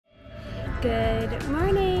Good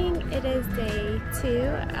morning. It is day 2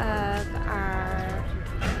 of our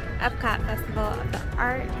Epcot Festival of the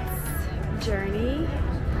Arts journey.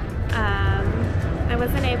 I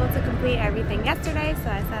wasn't able to complete everything yesterday, so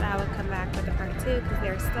I said I would come back with a part 2 because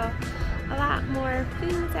there's still a lot more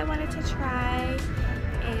foods I wanted to try.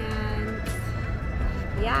 And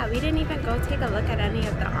yeah, we didn't even go take a look at any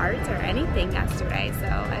of the arts or anything yesterday, so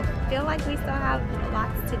I feel like we still have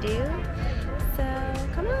lots to do. So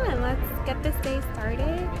come on, let's get this day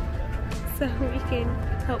started so we can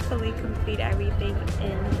hopefully complete everything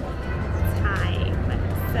in time.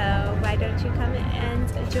 So why don't you come and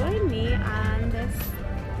join me on this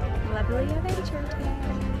lovely adventure today.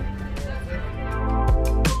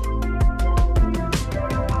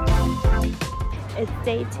 It's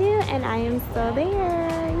day 2 and I am still there.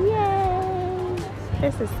 Yay!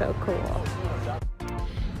 This is so cool.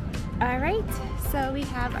 Alright, so we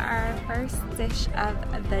have our first dish of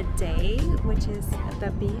the day, which is the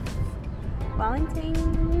beef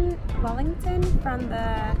Wellington from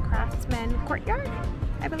the Craftsman Courtyard,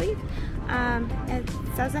 I believe. It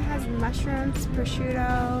says it has mushrooms,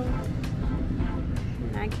 prosciutto,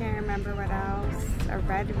 and I can't remember what else, a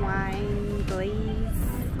red wine glaze,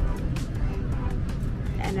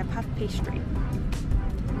 and a puff pastry.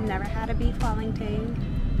 Never had a beef Wellington,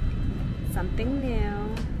 something new.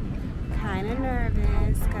 Kind of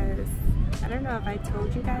nervous because I don't know if I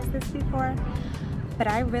told you guys this before, but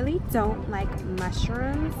I really don't like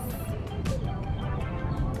mushrooms.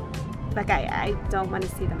 Like I don't want to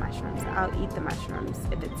see the mushrooms. I'll eat the mushrooms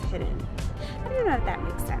if it's hidden. I don't know if that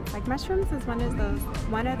makes sense. Like mushrooms is one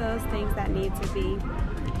of those things that need to be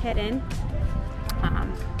hidden.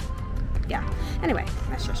 Yeah. Anyway,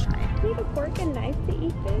 let's just try it. I need a fork and knife to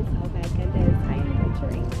eat this. Oh my goodness, I am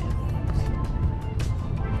butchering this.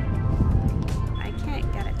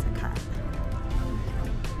 Get it to cut.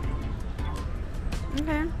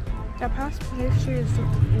 Okay, the puff pastry is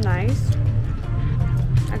nice.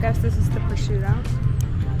 I guess this is the prosciutto.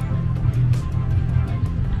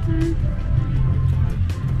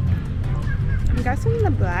 I'm guessing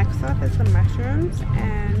the black stuff is the mushrooms,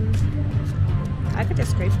 and I could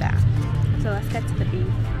just scrape that. So let's get to the beef.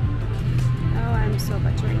 Oh, I'm so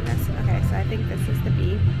butchering this. Okay, so I think this is the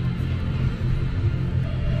beef.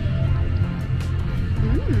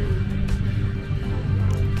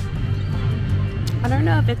 I don't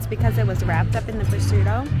know if it's because it was wrapped up in the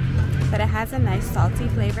prosciutto, but it has a nice salty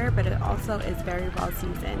flavor, but it also is very well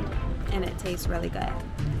seasoned and it tastes really good.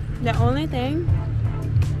 The only thing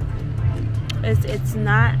is it's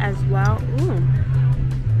not as well.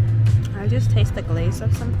 I just taste the glaze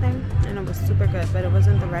of something and it was super good, but it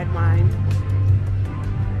wasn't the red wine.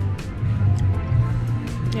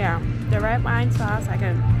 Yeah, the red wine sauce I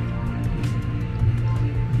can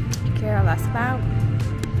care less about.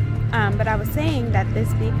 But I was saying that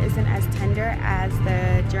this beef isn't as tender as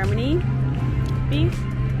the Germany beef,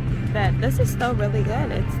 but this is still really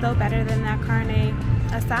good. It's still better than that carne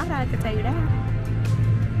asada, I could tell you that.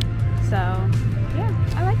 So yeah,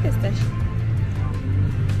 I like this dish.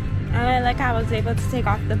 I like how I was able to take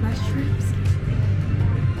off the mushrooms.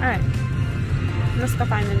 Alright, let's go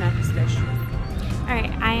find the next dish.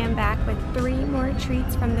 Alright, I am back with 3 more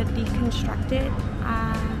treats from the Deconstructed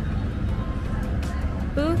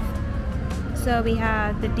booth. So we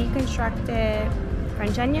have the Deconstructed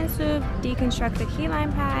French onion soup, Deconstructed key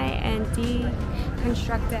lime pie, and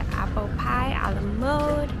Deconstructed apple pie a la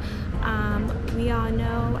mode. We all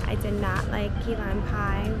know I did not like key lime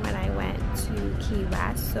pie when I went to Key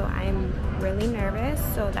West, so I'm really nervous.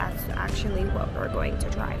 So that's actually what we're going to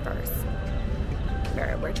try first.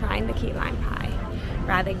 We're trying the key lime pie.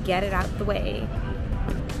 Rather get it out the way.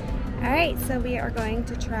 Alright, so we are going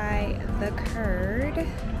to try the curd.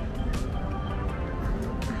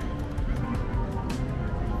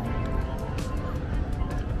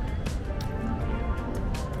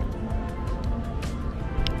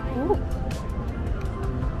 Ooh.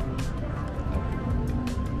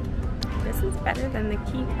 This is better than the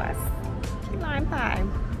Key West key lime pie.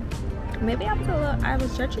 Maybe I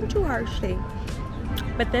was judging too harshly.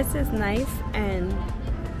 But this is nice and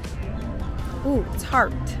ooh,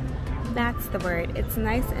 tart. That's the word. It's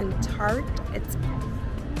nice and tart.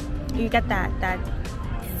 You get that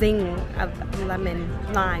zing of key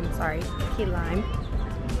lime.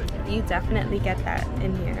 You definitely get that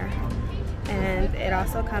in here. And it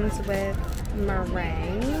also comes with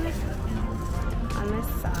meringue on the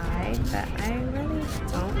side, but I really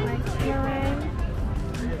don't like meringue.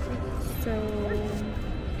 So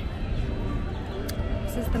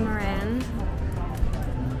this is the meringue.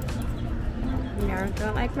 No,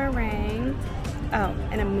 don't like meringue. Oh,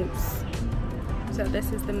 and a mousse. So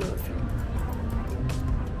this is the mousse.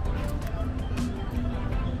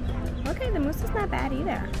 Okay, the mousse is not bad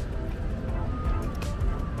either.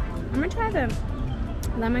 I'm gonna try the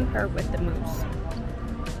lemon curd with the mousse.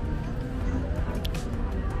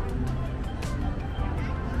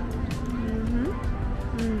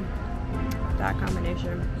 That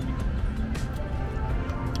combination.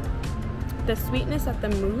 The sweetness of the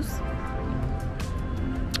mousse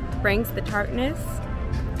brings the tartness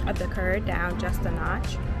of the curd down just a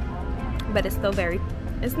notch, but it's still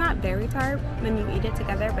it's not very tart when you eat it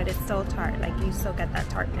together, but it's still tart. Like, you still get that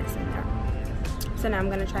tartness in there. So now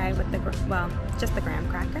I'm gonna try it with just the graham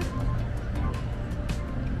cracker.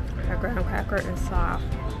 The graham cracker is soft.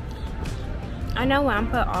 I know when I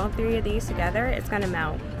put all three of these together, it's gonna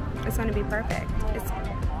melt. It's gonna be perfect.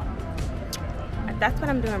 That's what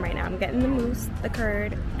I'm doing right now. I'm getting the mousse, the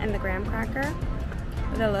curd, and the graham cracker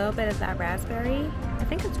with a little bit of that raspberry. I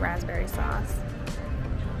think it's raspberry sauce.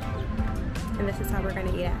 And this is how we're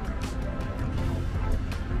gonna eat it.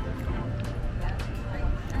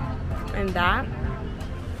 And that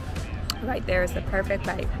right there is the perfect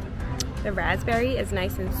bite. The raspberry is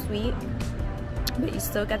nice and sweet, but you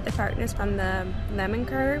still get the tartness from the lemon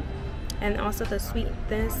curd, and also the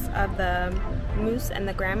sweetness of the mousse and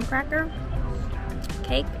the graham cracker.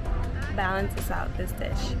 Cake balances out this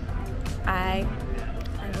dish. I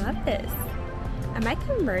love this. Am I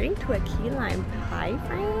converting to a key lime pie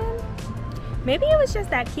fan? Maybe it was just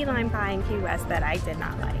that key lime pie in Key West that I did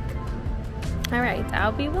not like. Alright,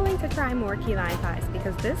 I'll be willing to try more key lime pies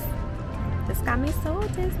because this got me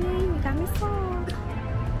sold, Disney. You got me sold.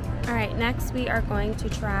 Alright, next we are going to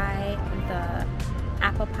try the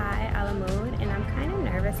apple pie a la mode, and I'm kind of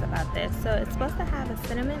nervous about this. So it's supposed to have a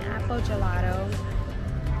cinnamon apple gelato,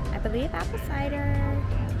 I believe apple cider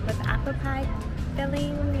with apple pie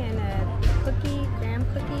filling, and a cookie, graham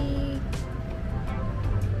cookie,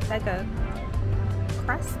 like a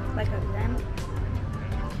crust, like a graham.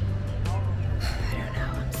 I don't know,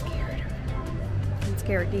 I'm scared. I'm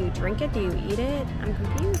scared. Do you drink it? Do you eat it? I'm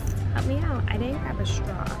confused. Help me out. I didn't grab a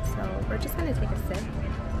straw, so we're just gonna take a sip.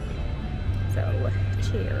 So,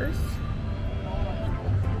 cheers.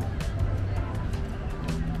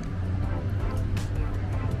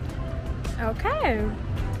 Okay.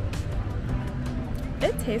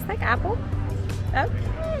 It tastes like apple.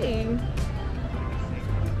 Okay.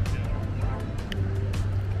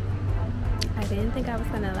 I didn't think I was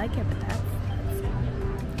gonna like it, but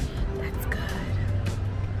that's good.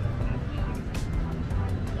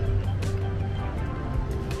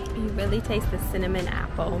 You really taste the cinnamon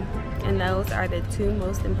apple, and those are the two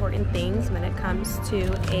most important things when it comes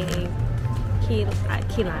to a key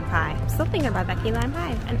lime pie. I'm still thinking about that key lime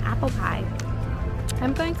pie, an apple pie.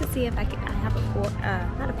 I'm going to see if I have a fork,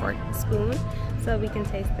 not a fork, spoon, so we can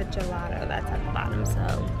taste the gelato that's at the bottom.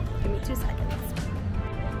 So give me 2 seconds.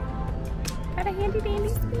 Got a handy dandy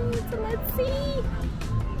spoon, so let's see.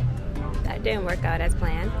 That didn't work out as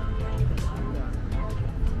planned.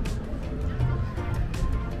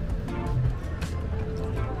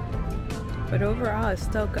 But overall, it's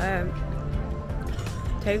still good.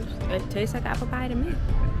 It tastes like apple pie to me.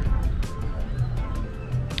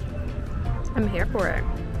 I'm here for it.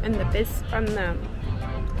 And the fizz from the...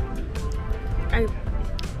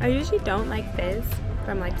 I usually don't like fizz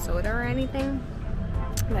from like soda or anything.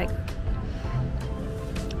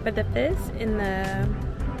 But the fizz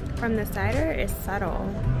from the cider is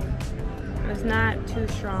subtle. It's not too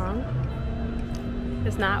strong.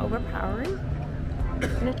 It's not overpowering.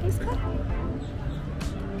 And it tastes good.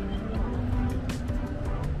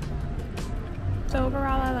 So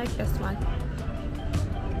overall, I like this one.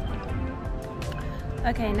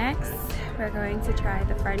 Okay, next we're going to try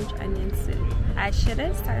the French onion soup. I should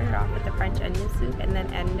have started off with the French onion soup and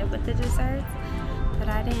then ended with the desserts, but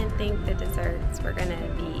I didn't think the desserts were gonna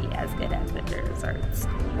be as good as the desserts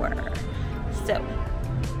were. So,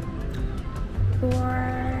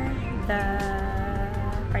 for the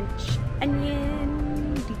French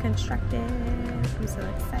onion deconstructed, I'm so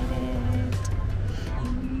excited.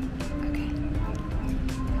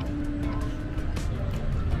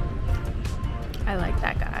 I like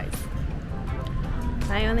that, guys.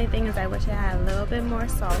 My only thing is I wish I had a little bit more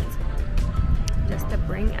salt just to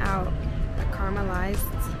bring out the caramelized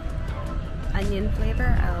onion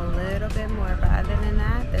flavor a little bit more, but other than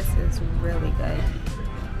that, this is really good.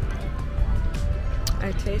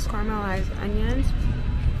 I taste caramelized onions.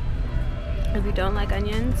 If you don't like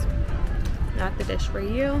onions, not the dish for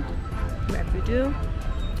you. But if you do,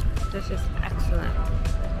 this is excellent.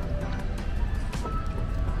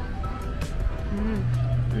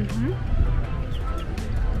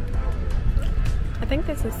 I think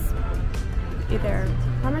this is either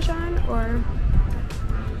Parmesan or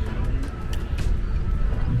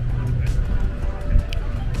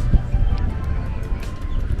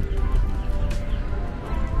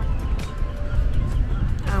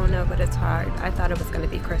I don't know, but it's hard. I thought it was going to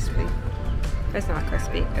be crispy. It's not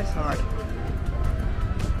crispy, it's hard.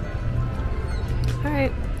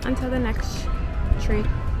 Alright, until the next treat.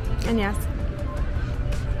 And yes,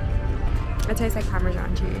 it tastes like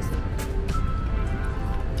Parmesan cheese.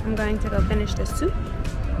 I'm going to go finish the soup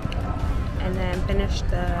and then finish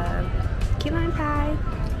the key lime pie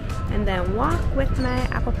and then walk with my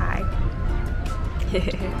apple pie.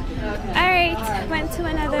 Alright, went to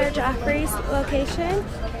another Joffrey's location,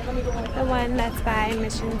 the one that's by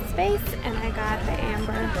Mission Space, and I got the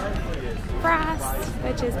Amber Frost,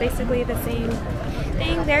 which is basically the same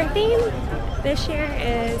thing. Their theme this year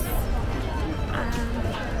is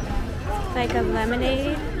like a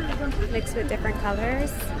lemonade mixed with different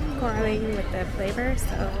colors, correlating with the flavor.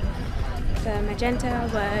 So the magenta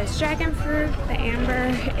was dragon fruit, the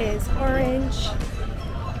amber is orange,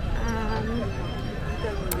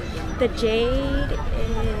 the jade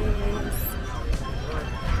is,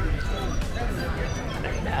 I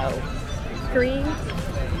don't know, green.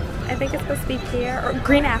 I think it's supposed to be pear or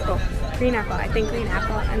green apple. Green apple, I think green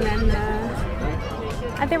apple. And then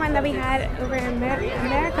the other one that we had over in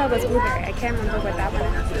America was blueberry. I can't remember what that one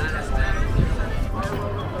is.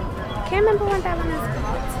 Can't remember what that one is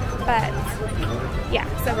called. But yeah,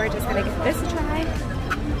 so we're just gonna give this a try.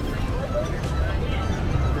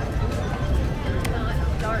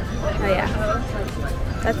 Oh yeah,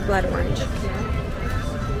 that's blood orange.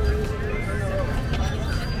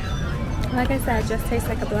 Like I said, it just tastes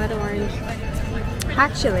like a blood orange.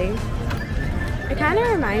 Actually, it kind of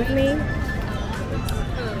reminds me,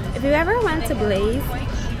 if you ever went to Blaze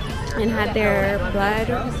and had their blood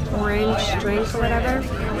orange drink or whatever,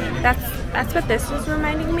 that's what this was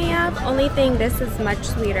reminding me of. Only thing, this is much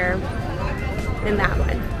sweeter than that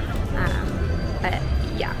one. But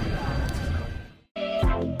yeah.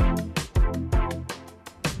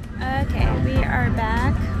 Okay, we are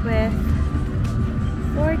back with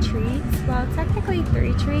 4 treats. Well, technically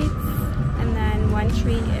 3 treats, and then 1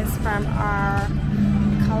 treat is from our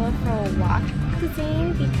colorful walk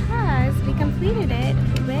cuisine because we completed it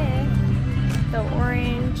with the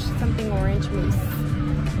orange something orange mousse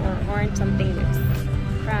or orange something mousse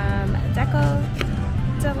from Deco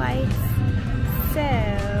Delights. So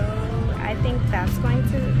I think that's going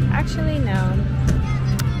to, actually no,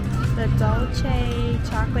 the Dolce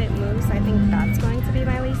chocolate mousse, I think that's going to be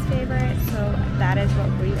my least favorite, so that is what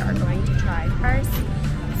we are going to try first.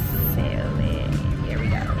 So here we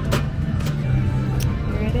go.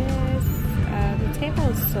 Here it is. The table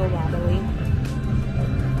is so wobbly.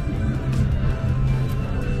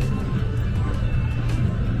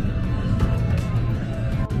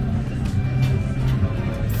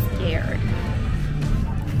 Scared.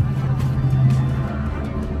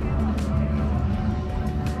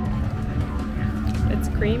 It's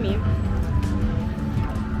creamy.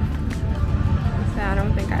 So I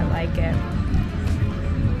don't think I like it.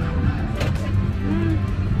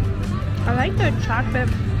 I like the chocolate.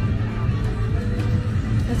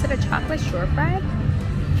 Is it a chocolate shortbread?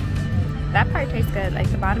 That part tastes good. Like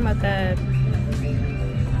the bottom of the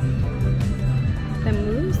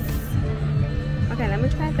mousse. Okay, let me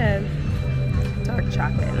try the dark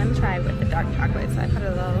chocolate. Let me try it with the dark chocolate. So I put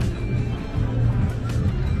a little.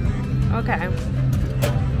 Okay.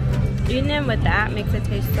 Eating it with that makes it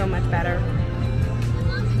taste so much better.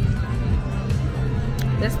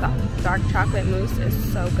 This dark chocolate mousse is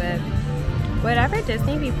so good. Whatever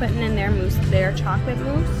Disney be putting in their mousse, their chocolate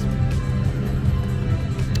mousse,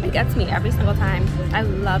 it gets me every single time. I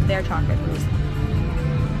love their chocolate mousse.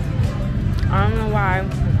 I don't know why,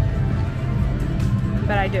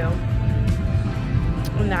 but I do.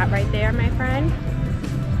 And that right there, my friend,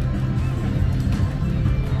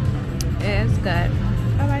 is good.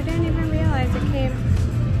 Oh, I didn't even realize it came.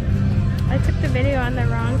 I took the video on the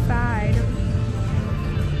wrong side.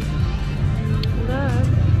 Look.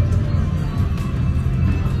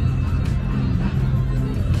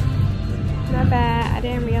 Not bad. I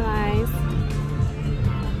didn't realize.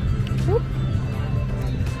 Oop.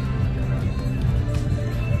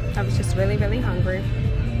 I was just really, really hungry.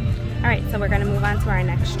 Alright, so we're going to move on to our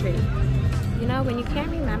next treat. You know, when you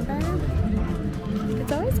can't remember,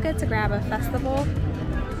 it's always good to grab a festival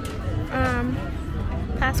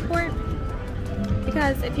passport,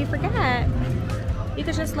 because if you forget, you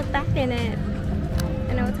can just look back in it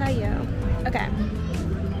and it will tell you. Okay,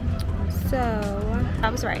 so I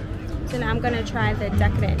was right. So now I'm gonna try the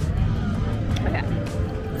decadent. Okay,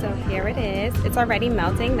 So here it is. It's already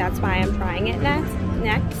melting. That's why I'm trying it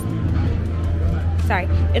next. Sorry,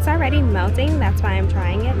 it's already melting. That's why I'm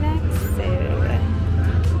trying it next. So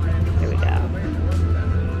there we go.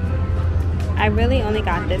 I really only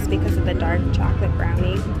got this because of the dark chocolate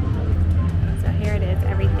brownie. So here it is,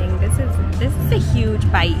 everything. This is a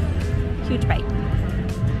huge bite. Huge bite.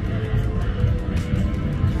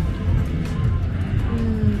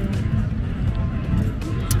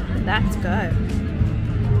 That's good.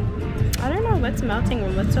 I don't know what's melting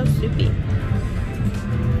and what's so soupy.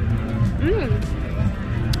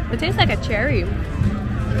 It tastes like a cherry.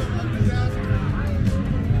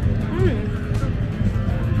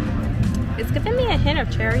 It's giving me a hint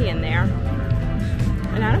of cherry in there.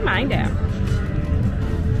 And I don't mind it.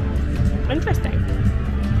 Interesting.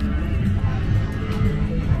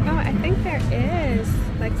 Oh, I think there is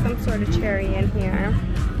like some sort of cherry in here.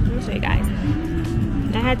 Let me show you guys.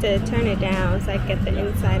 I had to turn it down so I could get the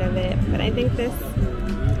inside of it, but I think this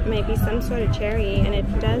might be some sort of cherry, and it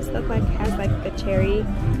does look like it has like the cherry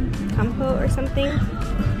compote or something,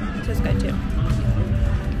 which is good too.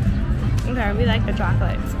 Okay, we like the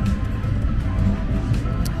chocolates.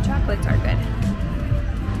 Chocolates are good.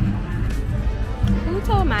 Who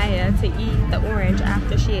told Maya to eat the orange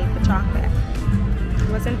after she ate the chocolate?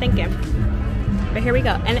 Wasn't thinking. But here we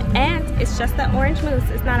go. And it's just the orange mousse.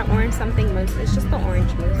 It's not an orange something mousse. It's just the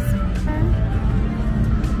orange mousse.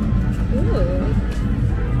 Ooh.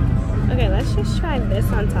 Okay, let's just try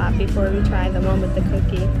this on top before we try the one with the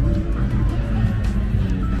cookie.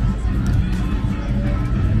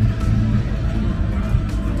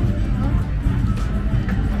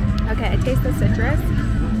 Okay, I taste the citrus.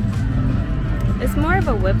 It's more of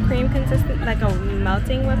a whipped cream consistent, like a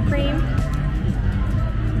melting whipped cream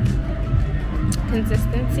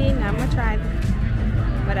consistency. Now I'm gonna try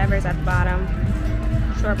whatever's at the bottom.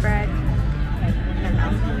 Shortbread. I don't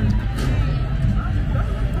know.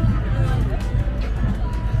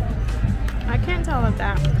 I can't tell if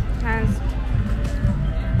that has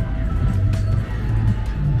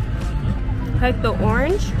like the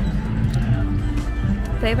orange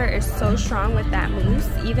flavor is so strong with that mousse,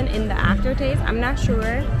 even in the aftertaste. I'm not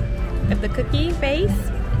sure if the cookie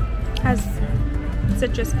base has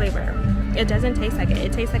citrus flavor. It doesn't taste like it.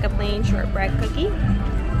 It tastes like a plain shortbread cookie,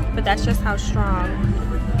 but that's just how strong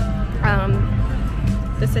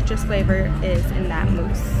the citrus flavor is in that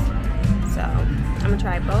mousse. So I'm gonna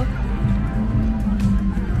try both.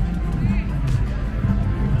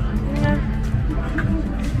 Yeah.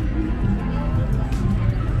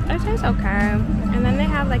 It tastes okay. And then they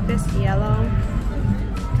have like this yellow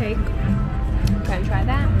cake. Gonna try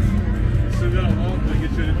that. Still got a long to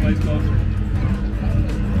get you in place closer.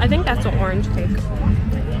 I think that's an orange cake.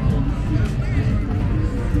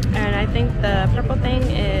 And I think the purple thing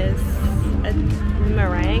is a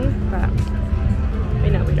meringue, but we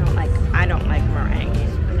know I don't like meringue.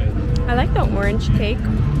 I like the orange cake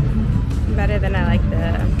better than I like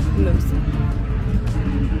the mousse.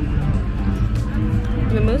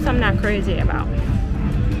 The mousse I'm not crazy about.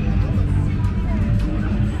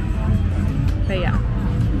 But yeah.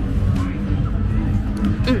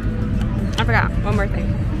 I forgot one more thing.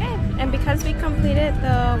 Okay. And because we completed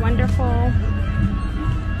the wonderful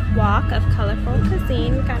walk of colorful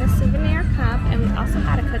cuisine, we got a souvenir cup and we also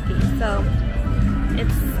got a cookie. So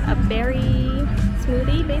it's a berry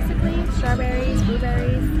smoothie basically. Strawberries,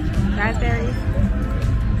 blueberries, raspberries.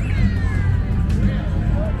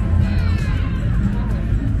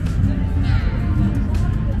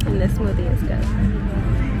 And this smoothie is good.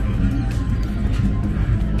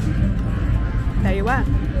 Tell you what,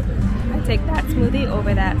 I take that smoothie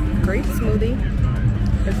over that grape smoothie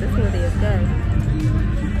because this smoothie is good.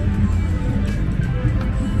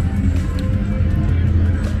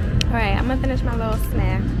 Alright, I'm gonna finish my little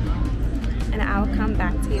snack and I'll come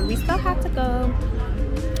back to you. We still have to go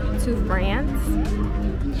to France.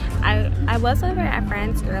 I was over at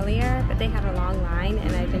France earlier, but they had a long line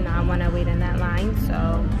and I did not want to wait in that line,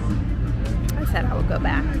 so I said I would go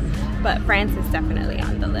back. But France is definitely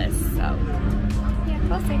on the list, so yeah,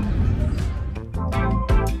 we'll see.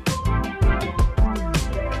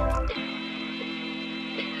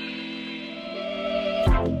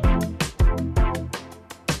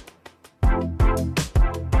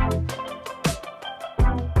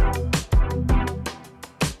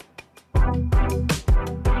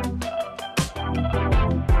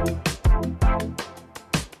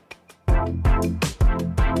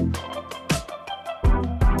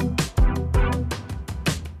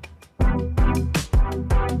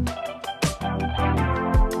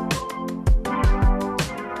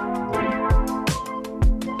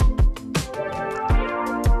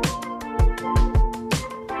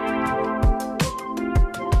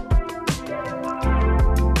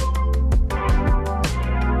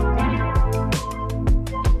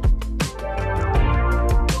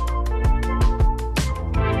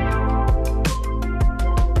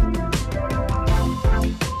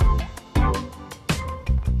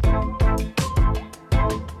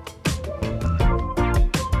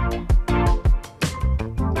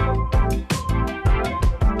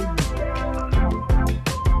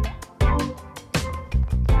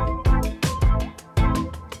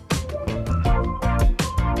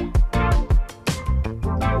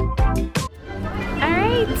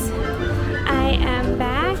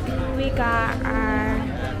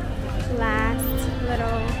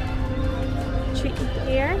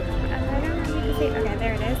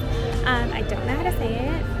 don't know how to say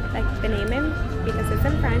it, like the name because it's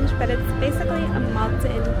in French, but it's basically a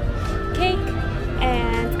malted cake,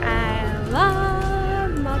 and I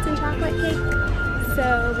love malted chocolate cake.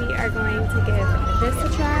 So we are going to give this a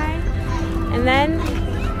try, and then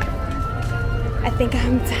I think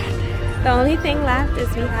I'm done. The only thing left is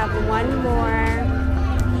we have one more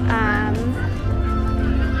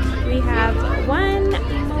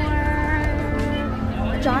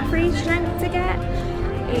Joffrey's drink to get,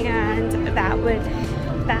 and that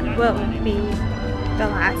will be the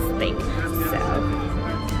last thing. So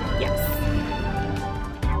yes.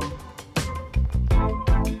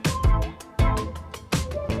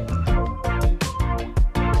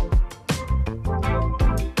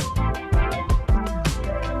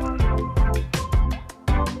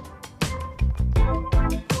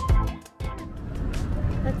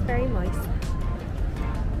 That's very moist.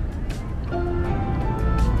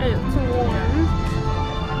 It's warm.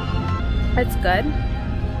 It's good,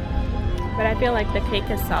 but I feel like the cake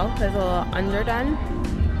itself is a little underdone.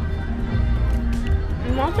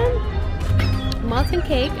 Malted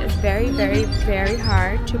cake is very, very, very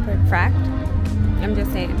hard to perfect. I'm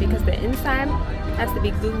just saying, because the inside has to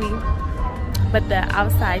be gooey, but the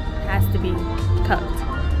outside has to be cooked.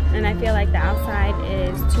 And I feel like the outside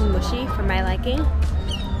is too mushy for my liking.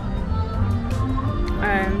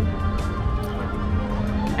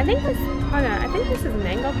 I think this is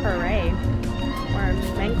mango puree or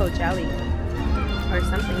mango jelly or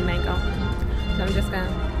something mango. So I'm just gonna.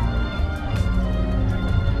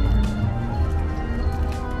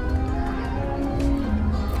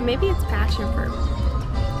 Maybe it's passion fruit.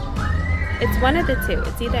 It's one of the two.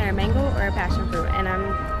 It's either a mango or a passion fruit, and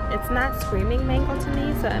it's not screaming mango to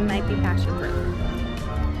me, so it might be passion fruit.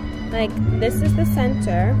 Like, this is the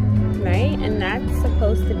center, right? And that's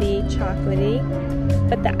supposed to be chocolatey,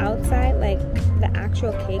 but the outside, like the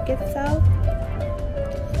actual cake itself,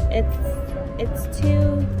 it's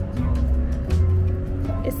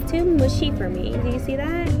too mushy for me. Do you see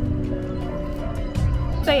that?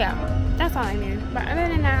 So yeah, that's all I need. But other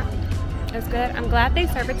than that, it's good. I'm glad they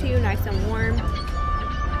serve it to you nice and warm.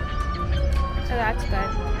 So that's good.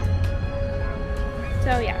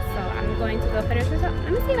 So yeah, so I'm going to go finish this up.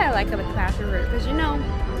 Let me see if I like it with the passion fruit, because you know,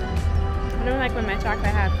 I don't like when my chocolate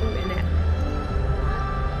has fruit in it.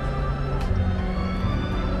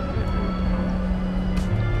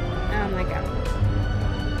 I don't like it.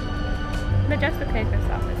 But just the cake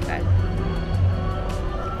itself is good.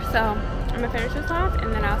 So I'm gonna finish this off,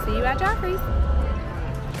 and then I'll see you at Joffrey's.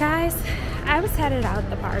 Guys, I was headed out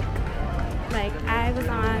the park. Like, I was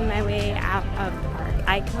on my way out of the park.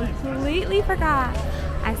 I completely forgot.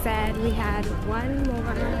 I said we had one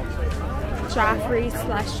more Joffrey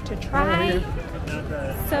slush to try.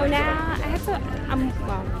 So now I have to,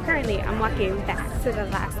 currently I'm walking back to the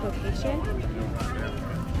last location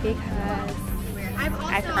because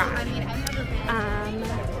I forgot.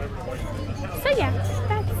 So yeah,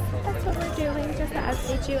 that's what we're doing, just to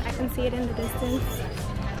update you. I can see it in the distance.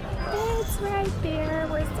 It's right there.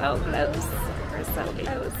 We're so close. We're so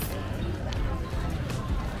close.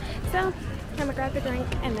 So I'm gonna grab the drink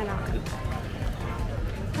and then I'll come back.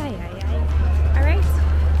 Alright,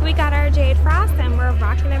 we got our Jade Frost and we're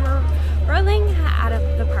rocking and we're rolling out of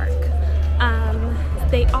the park.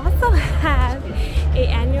 They also have an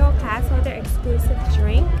annual pass holder exclusive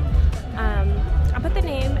drink. I'll put the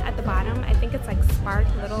name at the bottom. I think it's like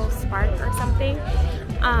Little Spark or something.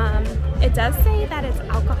 It does say that it's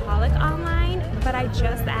alcoholic online, but I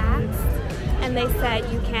just asked and they said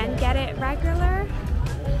you can get it regular.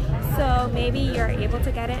 So maybe you're able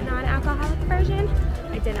to get it non-alcoholic version.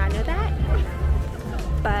 I did not know that.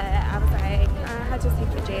 But I was like, I'll just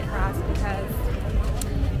take the Jade Frost because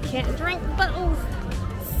you can't drink both.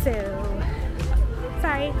 So,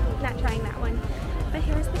 sorry, not trying that one. But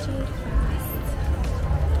here's the Jade Frost.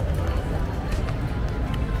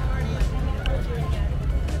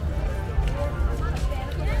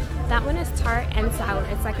 That one is tart and sour.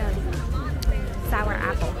 It's like a sour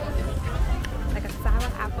apple. Like a sour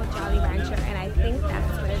apple Jolly Rancher, and I think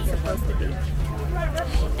that's what it's supposed to be.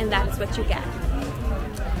 And that's what you get.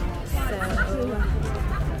 So,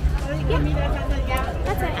 yeah,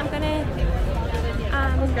 that's it. I'm gonna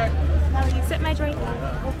sip my drink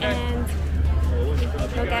and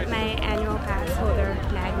go get my annual pass holder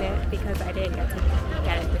magnet because I didn't get to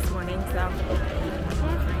get it this morning. So.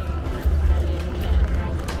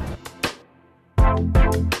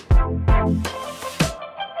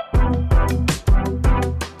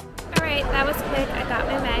 Alright, that was quick. I got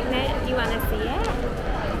my magnet. You want to see it?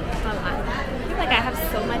 Hold on. I feel like I have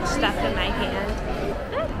so much stuff in my hand.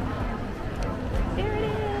 Ah, there it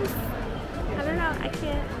is. I don't know. I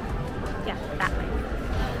can't. Yeah.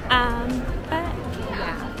 But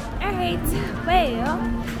yeah. Alright, well,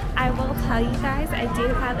 I will tell you guys, I do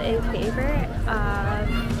have a favorite of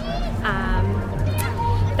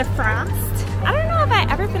the frost. I don't know if I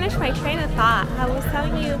ever finished my train of thought. I was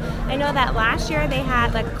telling you, I know that last year they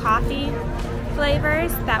had like coffee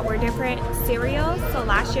flavors that were different cereals. So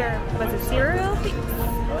last year was a cereal.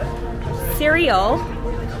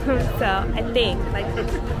 So I think like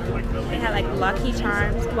they had like Lucky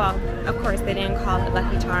Charms. Well, of course they didn't call it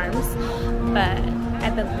Lucky Charms, but I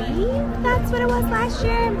believe that's what it was last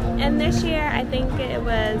year. And this year I think it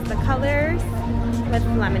was the colors with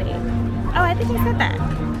lemonade. Oh, I think I said that.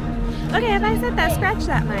 Okay, if I said that, scratch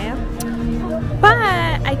that, Maya. But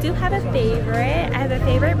I do have a favorite. I have a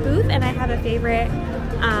favorite booth and I have a favorite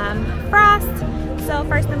frost. So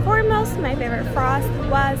first and foremost, my favorite frost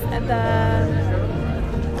was the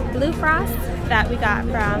blue frost that we got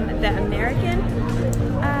from the American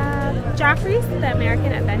Joffrey's, the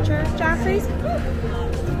American Adventure Joffrey's.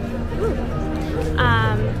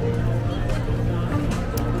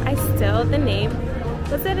 I still, the name,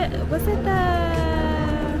 was it the,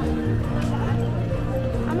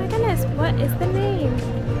 oh my goodness, what is the name?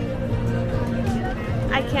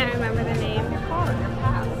 I can't remember the name.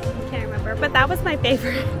 Can't remember, but that was my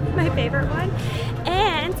favorite, one.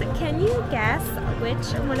 And can you guess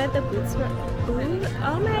which one of the booths were?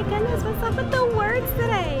 Oh my goodness, what's up with the words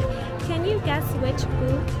today? Can you guess which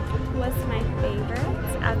booth was my favorite?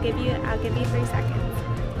 I'll give you 3 seconds.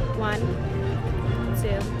 1,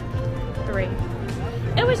 2, 3.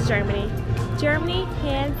 It was Germany. Germany,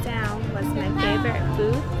 hands down, was my favorite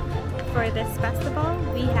booth for this festival.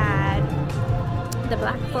 We had the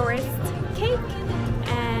Black Forest cake,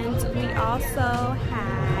 and we also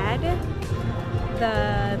had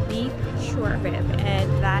the beef short rib,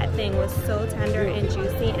 and that thing was so tender and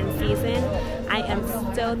juicy and seasoned. I am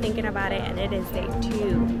still thinking about it, and it is day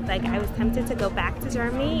 2. Like, I was tempted to go back to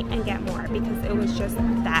Germany and get more because it was just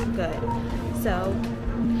that good. So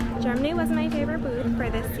Germany was my favorite booth for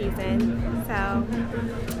this season. So,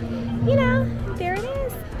 you know, there it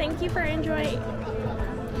is. Thank you for enjoying.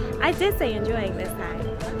 I did say enjoying this time.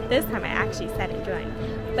 This time I actually said enjoying.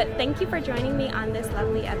 But thank you for joining me on this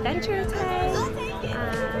lovely adventure today.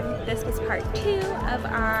 This was part 2 of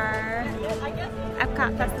our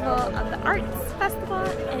Epcot Festival of the Arts Festival,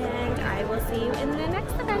 and I will see you in the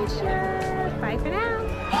next adventure. Bye for now.